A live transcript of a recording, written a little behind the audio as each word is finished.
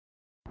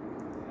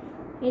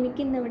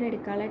എനിക്കിന്നിവിടെ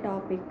എടുക്കാനുള്ള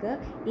topic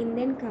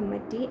Indian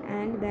committee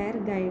and their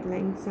guide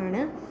lines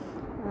ആണ്.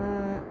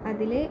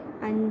 അതിൽ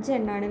 5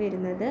 എണ്ണമാണ്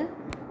വരുന്നത്.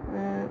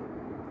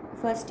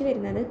 ഫസ്റ്റ്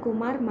വരുന്നത്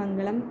കുമാർ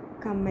മംഗളം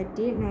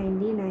committee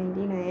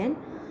 1999,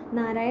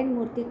 Narayan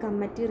Murthy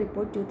committee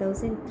report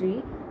 2003,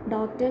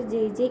 doctor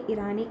J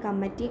Irani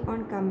committee on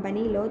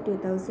company law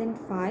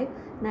 2005,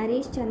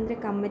 Naresh Chandra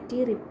committee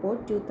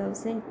report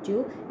 2002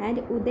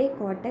 and Uday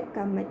Kotak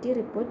committee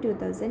report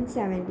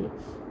 2017.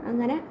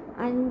 അങ്ങനെ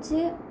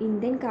 5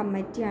 Indian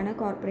കമ്മിറ്റിയാണ്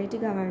കോർപ്പറേറ്റ്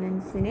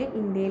ഗവേണൻസിന്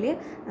ഇന്ത്യയിൽ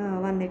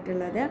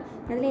വന്നിട്ടുള്ളത്.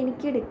 അതിൽ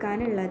എനിക്ക്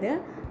എടുക്കാനുള്ളത്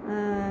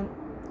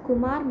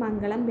കുമാർ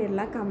മംഗളം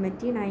ബിർള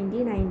കമ്മിറ്റി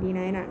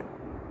 1999 ആണ്.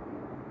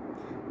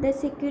 The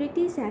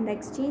Securities and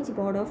Exchange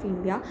Board of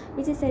India,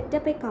 which set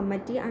up a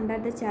committee under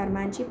the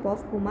chairmanship of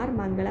Kumar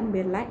Mangalam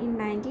Birla in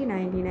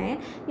 1999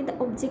 with the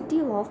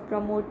objective of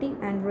promoting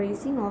and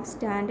raising of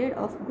standard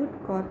of good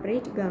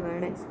corporate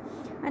governance.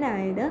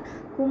 അതായത്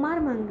കുമാർ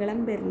മംഗളം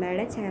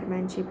ബിർളയുടെ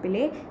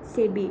ചെയർമാൻഷിപ്പിലെ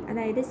സെബി,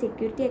 അതായത്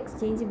security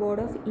exchange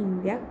board of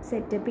India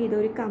setup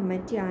ചെയ്തൊരു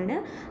കമ്മിറ്റിയാണ്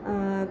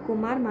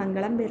കുമാർ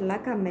മംഗളം Birla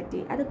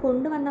committee. അത്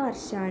കൊണ്ടുവന്ന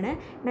വർഷമാണ്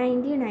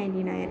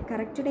 1999.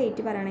 Correct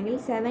date പറയുകയാണെങ്കിൽ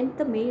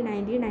 7th May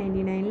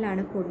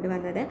 1999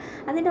 കൊണ്ടുവന്നത്.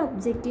 അതിൻ്റെ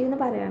ഒബ്ജക്റ്റീവ് എന്ന്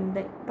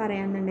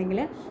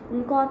പറയാന്നുണ്ടെങ്കിൽ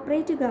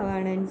കോർപ്പറേറ്റ്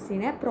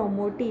ഗവേണൻസിനെ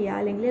പ്രൊമോട്ട് ചെയ്യുക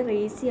അല്ലെങ്കിൽ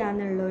റേസ് ചെയ്യുക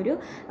എന്നുള്ളൊരു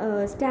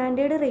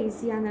സ്റ്റാൻഡേർഡ് റേസ്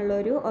ചെയ്യുക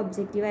എന്നുള്ളൊരു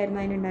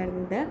ഒബ്ജക്റ്റീവായിരുന്നു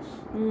അതിനുണ്ടായിരുന്നത്.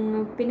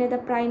 പിന്നെ the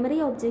primary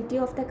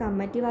objective of the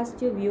committee was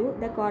to view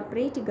the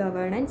corporate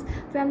governance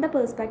from the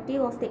perspective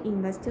of the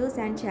investors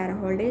and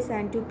shareholders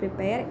and to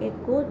prepare a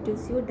code to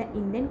suit the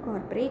Indian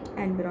corporate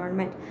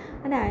environment.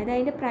 അതായത്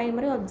അതിൻ്റെ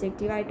primary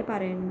ഒബ്ജക്റ്റീവായിട്ട്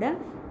പറയുന്നത്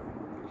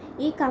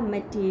ഈ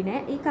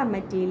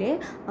കമ്മിറ്റിയിലെ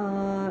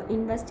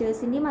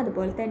ഇൻവെസ്റ്റേഴ്സിൻ്റെയും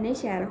അതുപോലെ തന്നെ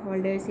share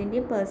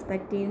ഹോൾഡേഴ്സിൻ്റെയും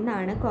പെർസ്പെക്റ്റീവിൽ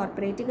നിന്നാണ്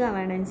corporate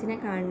ഗവേണൻസിനെ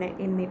കാണുന്നത്.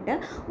 എന്നിട്ട്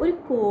ഒരു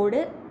കോഡ്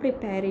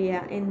പ്രിപ്പയർ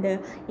ചെയ്യുക,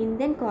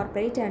 ഇന്ത്യൻ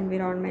കോർപ്പറേറ്റ്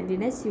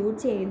എൻവിറോൺമെൻറ്റിനെ സ്യൂട്ട്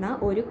ചെയ്യുന്ന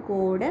ഒരു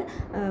കോഡ്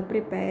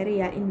പ്രിപ്പയർ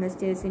ചെയ്യുക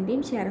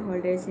ഇൻവെസ്റ്റേഴ്സിൻ്റെയും ഷെയർ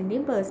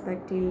ഹോൾഡേഴ്സിൻ്റെയും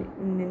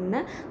പെർസ്പെക്റ്റീവിൽ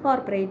നിന്ന്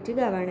കോർപ്പറേറ്റ്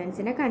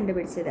ഗവേണൻസിനെ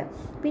കണ്ടുപിടിച്ചത്.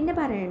 പിന്നെ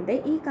പറയുന്നത്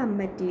ഈ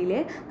കമ്മിറ്റിയിൽ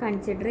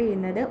കൺസിഡർ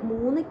ചെയ്യുന്നത്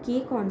 3 കീ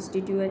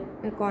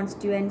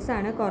കോൺസ്റ്റിറ്റ്യുവൻസ്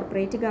ആണ്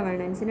കോർപ്പറേറ്റ്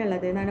ഗവേണൻസിനുള്ളത്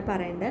എന്നാണ്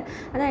പറയുന്നത്.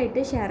 അതായത്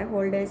share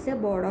holders,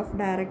 board of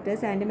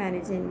directors and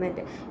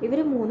management, ഇവർ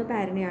 3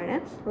 പേരിനെയാണ്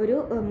ഒരു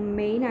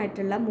മെയിൻ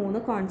ആയിട്ടുള്ള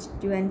 3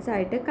 കോൺസ്റ്റിറ്റ്യുവൻസ്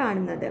ആയിട്ട്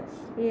കാണുന്നത്.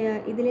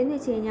 ഇതിലെന്ന്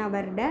വെച്ച് കഴിഞ്ഞാൽ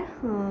അവരുടെ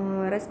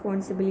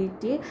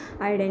റെസ്പോൺസിബിലിറ്റി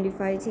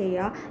ഐഡൻറ്റിഫൈ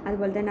ചെയ്യുക,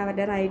 അതുപോലെ തന്നെ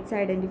അവരുടെ റൈറ്റ്സ്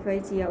ഐഡൻറ്റിഫൈ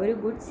ചെയ്യുക, ഒരു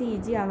ഗുഡ്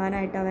CG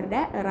ആവാനായിട്ട്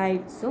അവരുടെ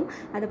റൈറ്റ്സും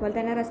അതുപോലെ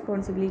തന്നെ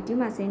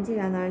റെസ്പോൺസിബിലിറ്റിയും അസൈൻ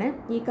ചെയ്യാമെന്നാണ്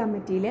ഈ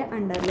കമ്മിറ്റിയിൽ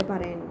അണ്ടറിൽ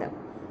പറയുന്നത്.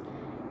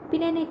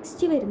 പിന്നെ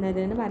നെക്സ്റ്റ്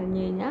വരുന്നത് എന്ന്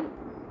പറഞ്ഞു കഴിഞ്ഞാൽ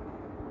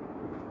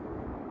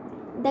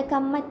the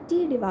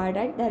committee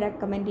divided the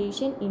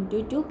recommendation into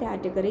 2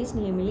 categories,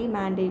 namely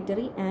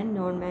mandatory and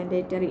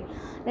non-mandatory.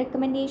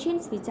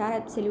 Recommendations which are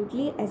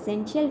absolutely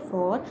essential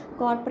for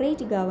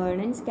corporate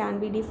governance can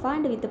be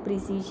defined with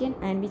precision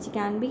and which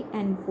can be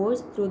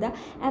enforced through the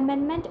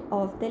amendment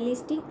of the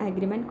listing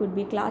agreement could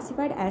be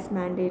classified as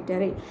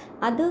mandatory.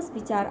 Others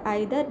which are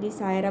either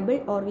desirable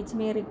or which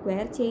may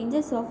require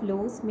changes of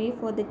laws may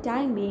for the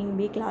time being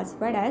be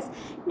classified as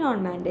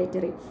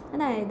non-mandatory.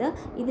 അതായത്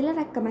ഇതിലെ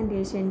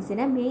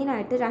റെക്കമെൻഡേഷൻസിനെ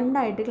മെയിനായിട്ട് 2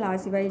 ആയിട്ട്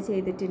classify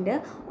ചെയ്തിട്ടുണ്ട്.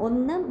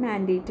 ഒന്ന്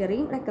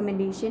മാൻഡേറ്ററിയും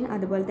recommendation,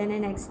 അതുപോലെ തന്നെ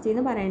next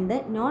എന്ന് പറയുന്നത്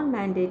നോൺ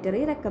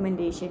മാൻഡേറ്ററി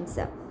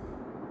റെക്കമെൻഡേഷൻസ്.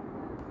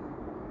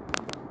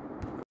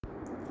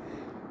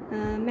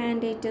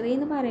 മാൻഡേറ്ററി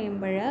എന്ന്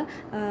പറയുമ്പോൾ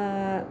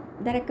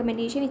the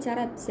recommendation which are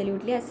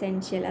absolutely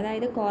essential,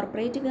 അതായത്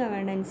കോർപ്പറേറ്റ്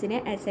ഗവേണൻസിന്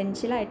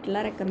എസെൻഷ്യൽ ആയിട്ടുള്ള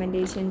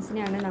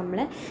റെക്കമെൻഡേഷൻസിനാണ് നമ്മൾ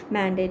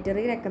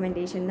മാൻഡേറ്ററി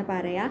റെക്കമെൻഡേഷൻ എന്ന്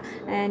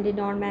പറയുക. ആൻഡ്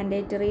നോൺ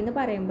മാൻഡേറ്ററി എന്ന്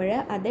പറയുമ്പോൾ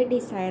അത്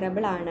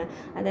ഡിസൈറബിൾ ആണ്,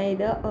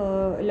 അതായത്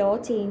ലോ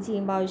ചേഞ്ച്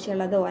ചെയ്യുമ്പോൾ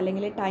ആവശ്യമുള്ളതോ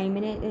അല്ലെങ്കിൽ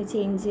ടൈമിന്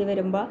ചേഞ്ച്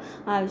വരുമ്പോൾ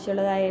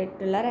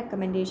ആവശ്യമുള്ളതായിട്ടുള്ള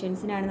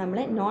റെക്കമെൻഡേഷൻസിനാണ് നമ്മൾ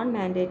നോൺ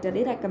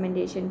മാൻഡേറ്ററി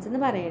റെക്കമെൻഡേഷൻസ്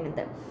എന്ന്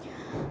പറയുന്നത്.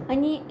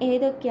 ഇനി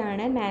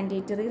ഏതൊക്കെയാണ്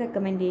മാൻഡേറ്ററി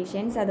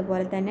റെക്കമെൻഡേഷൻസ്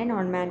അതുപോലെ തന്നെ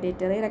നോൺ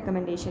മാൻഡേറ്ററി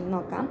റെക്കമെൻഡേഷൻ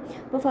നോക്കാം.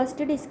 അപ്പോൾ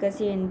ഫസ്റ്റ് ഡിസ്കസ്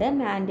ചെയ്യുന്നത്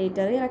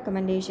മാൻഡേറ്ററി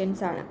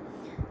റെക്കമെൻഡേഷൻസ് ആണ്.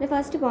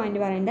 ഫസ്റ്റ്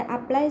പോയിന്റ് പറയുന്നത്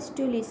applies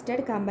to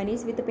listed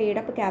companies with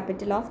paid up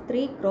capital of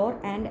 3 crore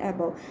and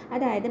above.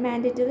 അതായത്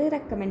മാൻഡേറ്ററി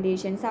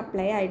റെക്കമെൻഡേഷൻസ്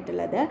അപ്ലൈ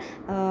ആയിട്ടുള്ളത്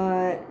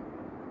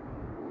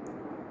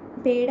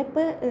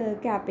പെയ്ഡപ്പ്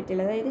ക്യാപിറ്റൽ,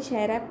 അതായത്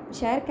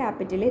ഷെയർ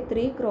ക്യാപിറ്റൽ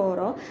 3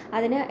 crore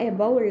അതിന്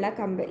എബവ് ഉള്ള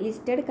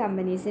ലിസ്റ്റഡ്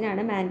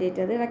കമ്പനീസിനാണ്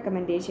മാൻഡേറ്ററി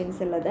റെക്കമെൻഡേഷൻസ്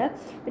ഉള്ളത്.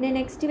 പിന്നെ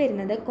നെക്സ്റ്റ്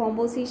വരുന്നത്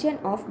composition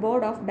of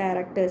board of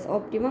directors,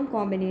 optimum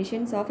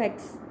combinations of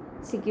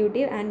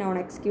executive and non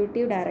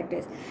executive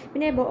directors.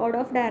 പിന്നെ board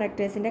of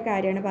ഡയറക്ടേഴ്സിൻ്റെ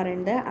കാര്യമാണ്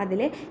പറയുന്നത്.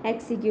 അതിൽ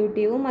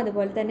എക്സിക്യൂട്ടീവും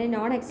അതുപോലെ തന്നെ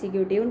നോൺ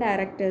എക്സിക്യൂട്ടീവും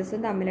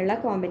ഡയറക്ടേഴ്സും തമ്മിലുള്ള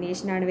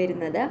കോമ്പിനേഷനാണ്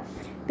വരുന്നത്.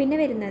 പിന്നെ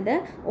വരുന്നത്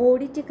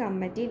audit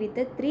committee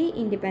with 3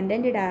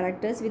 independent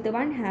directors with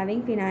 1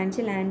 having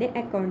financial and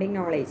accounting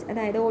knowledge.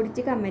 അതായത്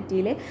ഓഡിറ്റ്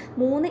കമ്മിറ്റിയിൽ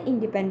 3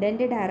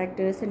 ഇൻഡിപെൻഡൻറ്റ്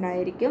ഡയറക്ടേഴ്സ്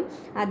ഉണ്ടായിരിക്കും.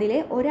 അതിൽ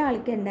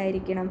ഒരാൾക്ക്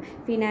എന്തായിരിക്കണം,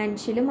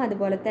 ഫിനാൻഷ്യലും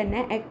അതുപോലെ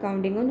തന്നെ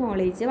അക്കൗണ്ടിങ്ങും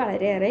നോളേജ്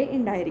വളരെയേറെ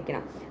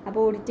ഉണ്ടായിരിക്കണം.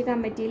 അപ്പോൾ ഓഡിറ്റ്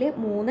കമ്മിറ്റിയിൽ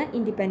 3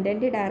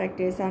 ഇൻഡിപെൻഡൻറ്റ്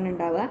ഡയറക്ടേഴ്സാണ്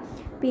ഉണ്ടാവുക.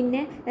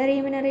 പിന്നെ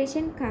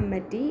റീമുനറേഷൻ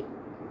കമ്മിറ്റി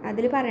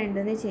അതിൽ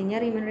പറയേണ്ടതെന്ന് വെച്ച്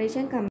കഴിഞ്ഞാൽ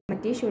റീമ്യൂണറേഷൻ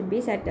കമ്മിറ്റി ഷുഡ്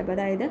ബി സെറ്റപ്പ്,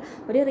 അതായത്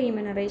ഒരു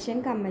റീമ്യൂണറേഷൻ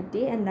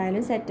കമ്മിറ്റി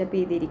എന്തായാലും സെറ്റപ്പ്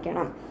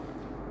ചെയ്തിരിക്കണം.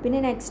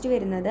 പിന്നെ നെക്സ്റ്റ്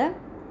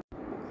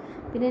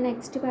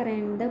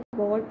പറയുന്നത്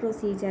ബോർഡ്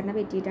പ്രൊസീജിയറിനെ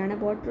പറ്റിയിട്ടാണ്.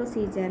 Board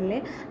പ്രൊസീജിയറിൽ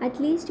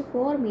at least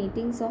 4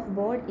 meetings of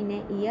board in A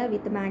year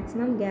with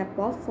maximum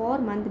gap of 4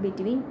 months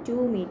between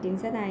 2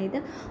 meetings. അതായത്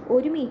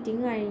ഒരു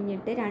മീറ്റിംഗ്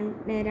കഴിഞ്ഞിട്ട്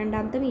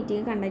രണ്ടാമത്തെ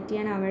മീറ്റിംഗ് കണ്ടക്ട്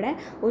ചെയ്യാൻ അവിടെ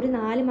ഒരു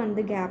 4 month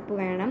ഗ്യാപ്പ്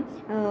വേണം.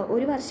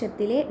 ഒരു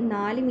വർഷത്തിൽ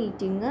 4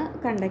 മീറ്റിംഗ്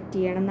കണ്ടക്ട്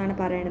ചെയ്യണം എന്നാണ്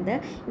പറയുന്നത്.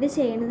 ഇത്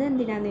ചെയ്യുന്നത്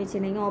എന്തിനാണെന്ന്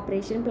വെച്ചിട്ടുണ്ടെങ്കിൽ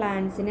ഓപ്പറേഷൻ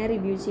പ്ലാൻസിനെ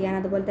റിവ്യൂ ചെയ്യാൻ,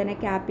 അതുപോലെ തന്നെ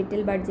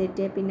ക്യാപിറ്റൽ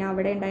ബഡ്ജറ്റ്, പിന്നെ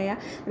അവിടെ ഉണ്ടായ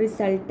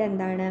റിസൾട്ട്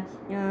എന്താണ്,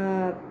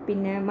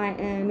 പിന്നെ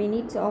മിനിറ്റ്സ്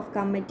ഓഫ്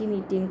കമ്മിറ്റി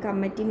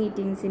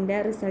മീറ്റിംഗ്സിൻ്റെ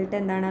റിസൾട്ട്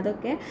എന്താണ്,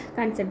 അതൊക്കെ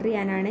കൺസിഡർ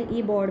ചെയ്യാനാണ് ഈ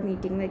ബോർഡ്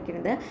മീറ്റിംഗ്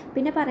വെക്കുന്നത്.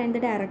 പിന്നെ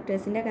പറയുന്നത്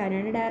ഡയറക്ടേഴ്സിൻ്റെ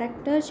കാര്യമാണ്.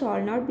 Director shawl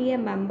not be A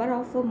member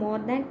of more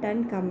than 10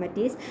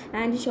 committees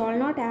and shawl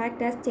not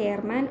act as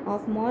chairman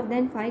of more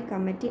than 5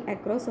 committee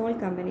across all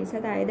companies.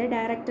 അതായത്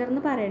ഡയറക്ടർ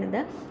എന്ന് പറയുന്നത്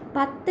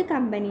 10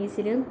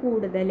 കമ്പനീസിലും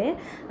കൂടുതൽ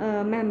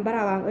മെമ്പർ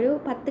ആവാം. ഒരു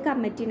 10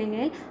 കമ്മിറ്റി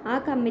ഉണ്ടെങ്കിൽ ആ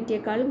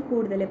കമ്മിറ്റിയേക്കാളും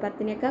കൂടുതൽ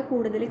 10നേക്കാൾ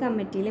കൂടുതൽ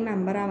കമ്മിറ്റിയിൽ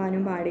മെമ്പർ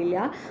ആവാനും പാടില്ല.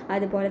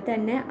 അതുപോലെ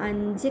തന്നെ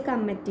 5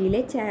 കമ്മിറ്റിയിൽ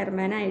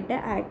ചെയർമാനായിട്ട്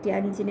ആക്ട് ചെയ്യുക,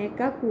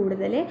 5നേക്കാൾ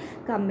കൂടുതൽ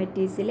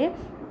കമ്മിറ്റീസിൽ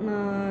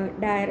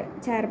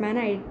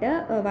ചെയർമാനായിട്ട്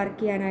വർക്ക്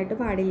ചെയ്യാനായിട്ട്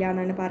പാടില്ല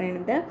എന്നാണ്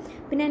പറയുന്നത്.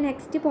 പിന്നെ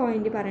നെക്സ്റ്റ്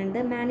പോയിന്റ്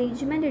പറയുന്നത്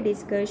management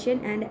discussion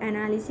and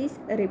analysis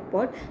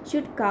report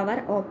should cover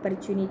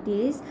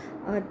opportunities,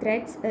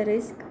 threads,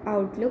 risk,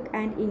 outlook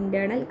and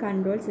internal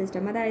control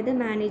system. അതായത്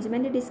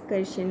മാനേജ്മെൻറ്റ്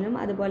ഡിസ്കഷനിലും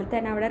അതുപോലെ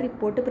തന്നെ അവിടെ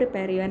റിപ്പോർട്ട്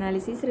പ്രിപ്പയർ ചെയ്യും,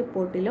 അനാലിസിസ്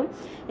റിപ്പോർട്ടിലും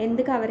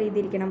എന്ത് കവർ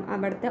ചെയ്തിരിക്കണം,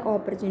 അവിടുത്തെ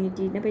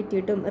ഓപ്പർച്യൂണിറ്റീനെ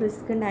പറ്റിയിട്ടും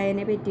റിസ്ക്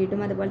ഉണ്ടായതിനെ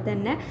പറ്റിയിട്ടും അതുപോലെ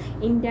തന്നെ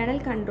ഇൻറ്റേർണൽ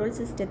കൺട്രോൾ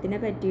സിസ്റ്റത്തിനെ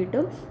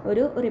പറ്റിയിട്ടും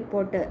ഒരു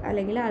റിപ്പോർട്ട്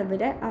അല്ലെങ്കിൽ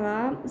അവരെ ആ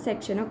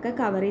സെക്ഷനൊക്കെ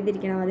കവർ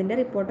ചെയ്തിരിക്കണം, അതിൻ്റെ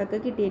റിപ്പോർട്ടൊക്കെ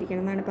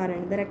കിട്ടിയിരിക്കണം എന്നാണ്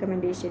പറയുന്നത്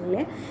റെക്കമെൻഡേഷനിൽ.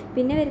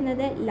 പിന്നെ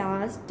വരുന്നത്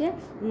ലാസ്റ്റ്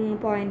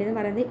പോയിന്റ് എന്ന്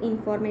പറയുന്നത്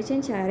ഇൻഫോർമേഷൻ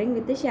ഷെയറിംഗ്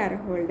വിത്ത് ഷെയർ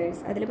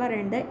ഹോൾഡേഴ്സ്. അതിൽ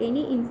പറയുന്നത്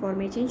any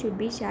information should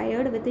be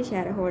shared with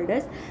share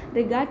holders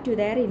regard to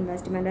their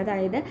investment.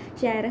 അതായത്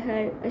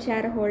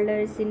ഷെയർ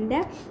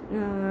ഹോൾഡേഴ്സിൻ്റെ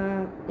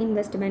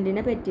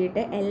ഇൻവെസ്റ്റ്മെൻറ്റിനെ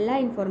പറ്റിയിട്ട് എല്ലാ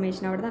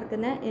ഇൻഫോർമേഷനും, അവിടെ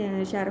നടക്കുന്ന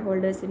ഷെയർ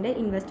ഹോൾഡേഴ്സിൻ്റെ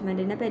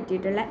ഇൻവെസ്റ്റ്മെൻറ്റിനെ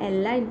പറ്റിയിട്ടുള്ള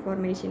എല്ലാ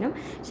ഇൻഫോർമേഷനും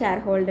ഷെയർ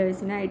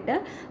ഹോൾഡേഴ്സിനായിട്ട്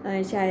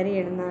ഷെയർ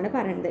ചെയ്യണമെന്നാണ്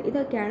പറയുന്നത്.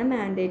 ഇതൊക്കെയാണ്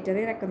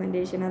മാൻഡേറ്ററി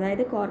റെക്കമെൻഡേഷൻ,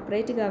 അതായത്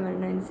കോർപ്പറേറ്റ്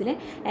ഗവേണൻസിൽ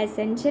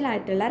എസെൻഷ്യൽ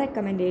ആയിട്ടുള്ള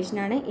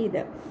റെക്കമെൻഡേഷനാണ്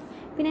ഇത്.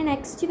 പിന്നെ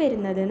നെക്സ്റ്റ്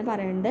വരുന്നത് എന്ന്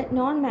പറയുന്നത്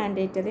നോൺ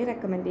മാൻഡേറ്ററി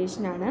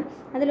റെക്കമെൻഡേഷനാണ്.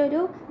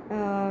 അതിലൊരു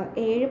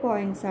 7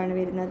 പോയിൻറ്റ്സ് ആണ്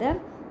വരുന്നത്.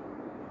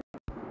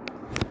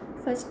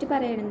 ഫസ്റ്റ്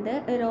പറയുന്നത്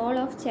റോൾ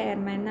ഓഫ്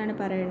ചെയർമാൻ എന്നാണ്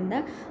പറയുന്നത്.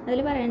 അതിൽ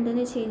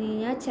പറയേണ്ടതെന്ന് വെച്ച്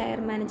കഴിഞ്ഞാൽ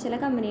ചെയർമാൻ, ചില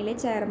കമ്പനിയിലെ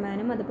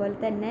ചെയർമാനും അതുപോലെ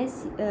തന്നെ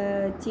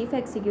ചീഫ്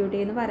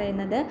എക്സിക്യൂട്ടീവ് എന്ന്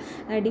പറയുന്നത്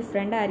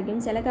ഡിഫറെൻ്റ് ആയിരിക്കും.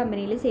 ചില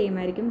കമ്പനിയിൽ സെയിം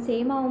ആയിരിക്കും.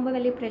 സെയിം ആകുമ്പോൾ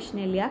വലിയ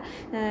പ്രശ്നമില്ല.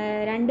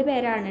 2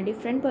 പേരാണ്,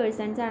 ഡിഫറെൻറ്റ്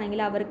പേഴ്സൺസ്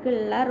ആണെങ്കിൽ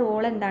അവർക്കുള്ള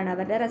റോൾ എന്താണ്,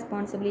 അവരുടെ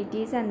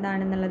റെസ്പോൺസിബിലിറ്റീസ്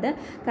എന്താണെന്നുള്ളത്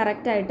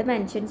കറക്റ്റായിട്ട്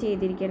മെൻഷൻ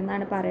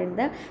ചെയ്തിരിക്കുന്നതാണ്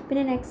പറയുന്നത്.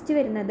 പിന്നെ നെക്സ്റ്റ്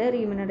വരുന്നത്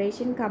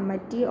റീമ്യൂണറേഷൻ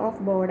കമ്മിറ്റി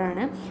ഓഫ്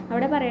ബോർഡാണ്.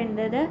 അവിടെ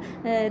പറയേണ്ടത്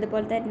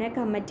ഇതുപോലെ തന്നെ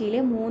കമ്മിറ്റിയിൽ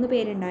 3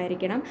 പേരുണ്ടായിരിക്കും.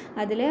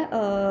 അതിൽ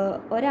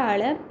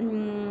ഒരാൾ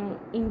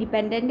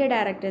ഇൻഡിപെൻഡൻറ്റ്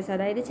ഡയറക്ടേഴ്സ്,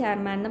 അതായത്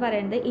ചെയർമാൻ എന്ന്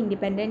പറയുന്നത്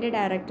ഇൻഡിപെൻഡൻറ്റ്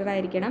ഡയറക്ടർ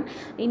ആയിരിക്കണം.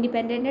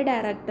 ഇൻഡിപെൻഡൻറ്റ്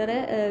ഡയറക്ടർ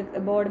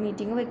ബോർഡ്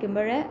മീറ്റിംഗ്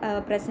വെക്കുമ്പോൾ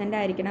പ്രസൻ്റ്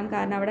ആയിരിക്കണം.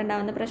 കാരണം അവിടെ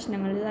ഉണ്ടാകുന്ന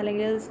പ്രശ്നങ്ങൾ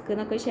അല്ലെങ്കിൽ റിസ്ക്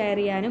എന്നൊക്കെ ഷെയർ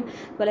ചെയ്യാനും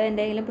അതുപോലെ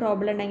എന്തെങ്കിലും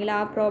പ്രോബ്ലം ഉണ്ടെങ്കിൽ ആ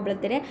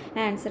പ്രോബ്ലത്തിന്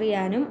ആൻസർ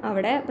ചെയ്യാനും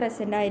അവിടെ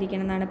പ്രസൻ്റ്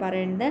ആയിരിക്കണം എന്നാണ്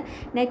പറയുന്നത്.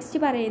 നെക്സ്റ്റ്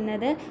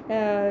പറയുന്നത്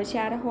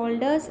share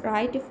holders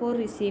right four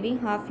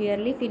receiving half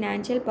yearly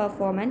financial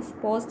performance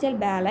postal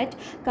ballot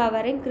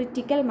covering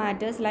critical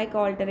matters like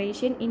alteration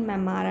in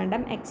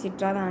memorandum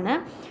etcetera എന്നാണ്.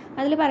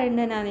 അതിൽ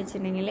പറയുന്നത് എന്താണെന്ന്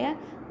വെച്ചിട്ടുണ്ടെങ്കിൽ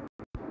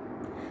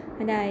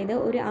അതായത്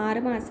ഒരു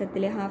 6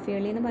 മാസത്തിൽ, ഹാഫ്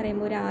ഇയർലി എന്ന്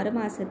പറയുമ്പോൾ ഒരു 6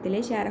 മാസത്തിൽ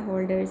ഷെയർ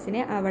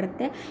ഹോൾഡേഴ്സിന്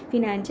അവിടുത്തെ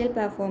ഫിനാൻഷ്യൽ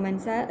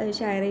പെർഫോമൻസ്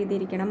ഷെയർ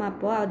ചെയ്തിരിക്കണം.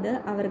 അപ്പോൾ അത്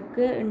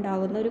അവർക്ക്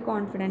ഉണ്ടാകുന്ന ഒരു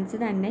കോൺഫിഡൻസ്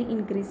തന്നെ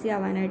ഇൻക്രീസ്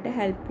ചെയ്യാനായിട്ട്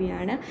ഹെൽപ്പ്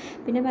ചെയ്യാണ്.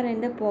 പിന്നെ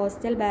പറയുന്നത്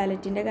പോസ്റ്റൽ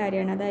ബാലറ്റിൻ്റെ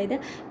കാര്യമാണ്. അതായത്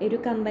ഒരു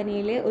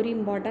കമ്പനിയിൽ ഒരു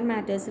ഇമ്പോർട്ടൻറ്റ്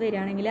മാറ്റേഴ്സ്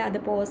വരികയാണെങ്കിൽ അത്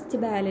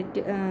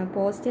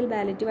പോസ്റ്റൽ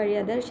ബാലറ്റ് വഴി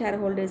അത് ഷെയർ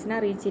ഹോൾഡേഴ്സിനെ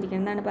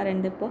അറിയിച്ചിരിക്കണം എന്നാണ്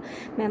പറയുന്നത്. ഇപ്പോൾ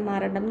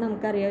മെമ്മോറാണ്ടം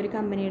നമുക്കറിയാം ഒരു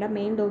കമ്പനിയുടെ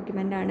മെയിൻ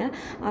ഡോക്യുമെൻ്റാണ്.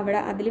 അവിടെ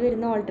അതിൽ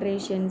വരുന്ന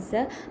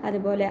ഓൾട്ടറേഷൻസ്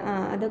അതുപോലെ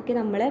അതൊക്കെ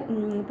നമ്മൾ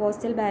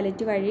പോസ്റ്റൽ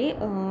ബാലറ്റ് വഴി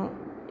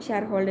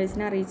ഷെയർ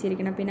ഹോൾഡേഴ്സിനെ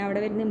അറിയിച്ചിരിക്കണം. പിന്നെ അവിടെ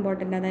വരുന്ന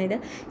ഇമ്പോർട്ടൻ്റ്, അതായത്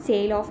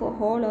sale of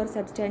whole or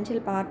substantial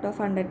part of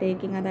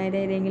undertaking, അതായത്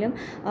ഏതെങ്കിലും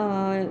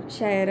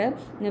ഷെയർ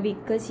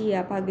വിൽക്കുക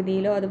ചെയ്യുക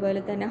പകുതിയിലോ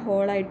അതുപോലെ തന്നെ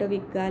ഹോളായിട്ടോ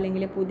വിൽക്കുക,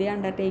 അല്ലെങ്കിൽ പുതിയ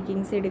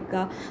അണ്ടർടേക്കിങ്സ്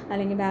എടുക്കുക,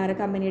 അല്ലെങ്കിൽ വേറെ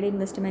കമ്പനിയുടെ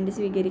ഇൻവെസ്റ്റ്മെൻറ്റ്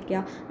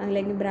സ്വീകരിക്കുക,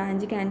 അല്ലെങ്കിൽ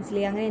ബ്രാഞ്ച് ക്യാൻസൽ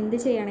ചെയ്യുക, അങ്ങനെ എന്ത്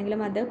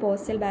ചെയ്യുകയാണെങ്കിലും അത്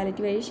പോസ്റ്റൽ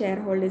ബാലറ്റ് വഴി ഷെയർ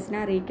ഹോൾഡേഴ്സിനെ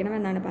അറിയിക്കണം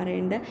എന്നാണ്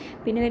പറയുന്നത്.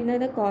 പിന്നെ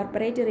വരുന്നത്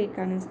കോർപ്പറേറ്റ്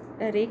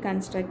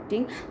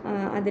റീകൺസ്ട്രക്റ്റിംഗ്.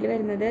 അതിൽ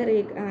വരുന്നത്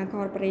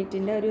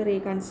കോർപ്പറേറ്റിൻ്റെ ഒരു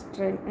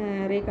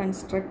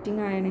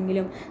റീകൺസ്ട്രക്റ്റിംഗ്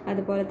ആണെങ്കിലും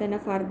അതുപോലെ തന്നെ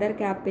ഫർദർ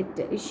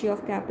ഇഷ്യൂ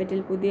ഓഫ് ക്യാപിറ്റൽ,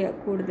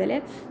 കൂടുതൽ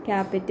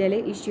ക്യാപിറ്റൽ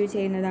ഇഷ്യൂ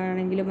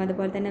ചെയ്യുന്നതാണെങ്കിലും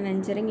അതുപോലെ തന്നെ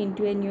venturing in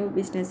to A new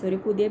business, ഒരു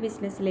പുതിയ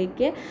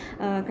ബിസിനസ്സിലേക്ക്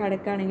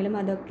കടക്കുകയാണെങ്കിലും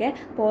അതൊക്കെ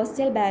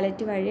പോസ്റ്റൽ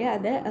ബാലറ്റ് വഴി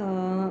അത്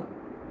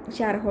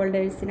ഷെയർ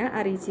ഹോൾഡേഴ്സിനെ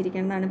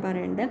അറിയിച്ചിരിക്കണം എന്നാണ്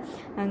പറയുന്നത്.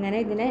 അങ്ങനെ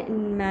ഇതിനെ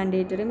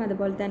മാൻഡേറ്ററിയും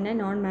അതുപോലെ തന്നെ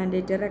നോൺ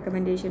മാൻഡേറ്ററി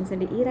റെക്കമെൻഡേഷൻസ്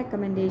ഉണ്ട്. ഈ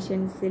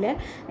റെക്കമെൻഡേഷൻസിൽ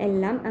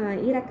എല്ലാം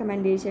ഈ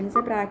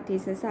റെക്കമെൻഡേഷൻസ്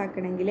പ്രാക്ടീസസ്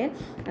ആക്കണമെങ്കിൽ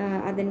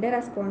അതിൻ്റെ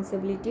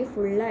റെസ്പോൺസിബിലിറ്റി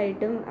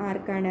ഫുള്ളായിട്ടും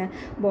ആർക്കാണ്?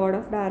 ബോർഡ്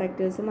ഓഫ്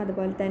ഡയറക്ടേഴ്സും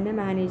അതുപോലെ തന്നെ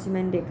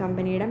മാനേജ്മെൻറ്റ്,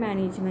 കമ്പനിയുടെ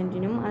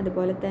മാനേജ്മെൻറ്റിനും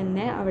അതുപോലെ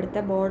തന്നെ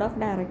അവിടുത്തെ ബോർഡ് ഓഫ്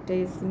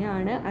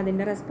ഡയറക്ടേഴ്സിനാണ്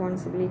അതിൻ്റെ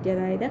റെസ്പോൺസിബിലിറ്റി.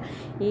 അതായത്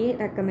ഈ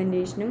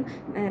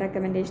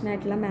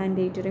റെക്കമെൻഡേഷനായിട്ടുള്ള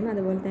മാൻഡേറ്ററിയും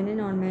അതുപോലെ തന്നെ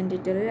നോൺ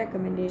മാൻഡേറ്ററി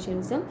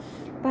റെക്കമെൻഡേഷൻസും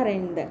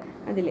പറയുന്നത്.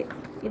 അതിൽ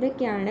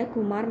ഇതൊക്കെയാണ്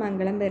കുമാർ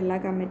മംഗളം ബിർള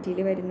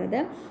കമ്മിറ്റിയിൽ വരുന്നത്.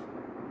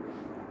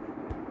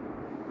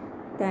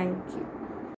 Thank you.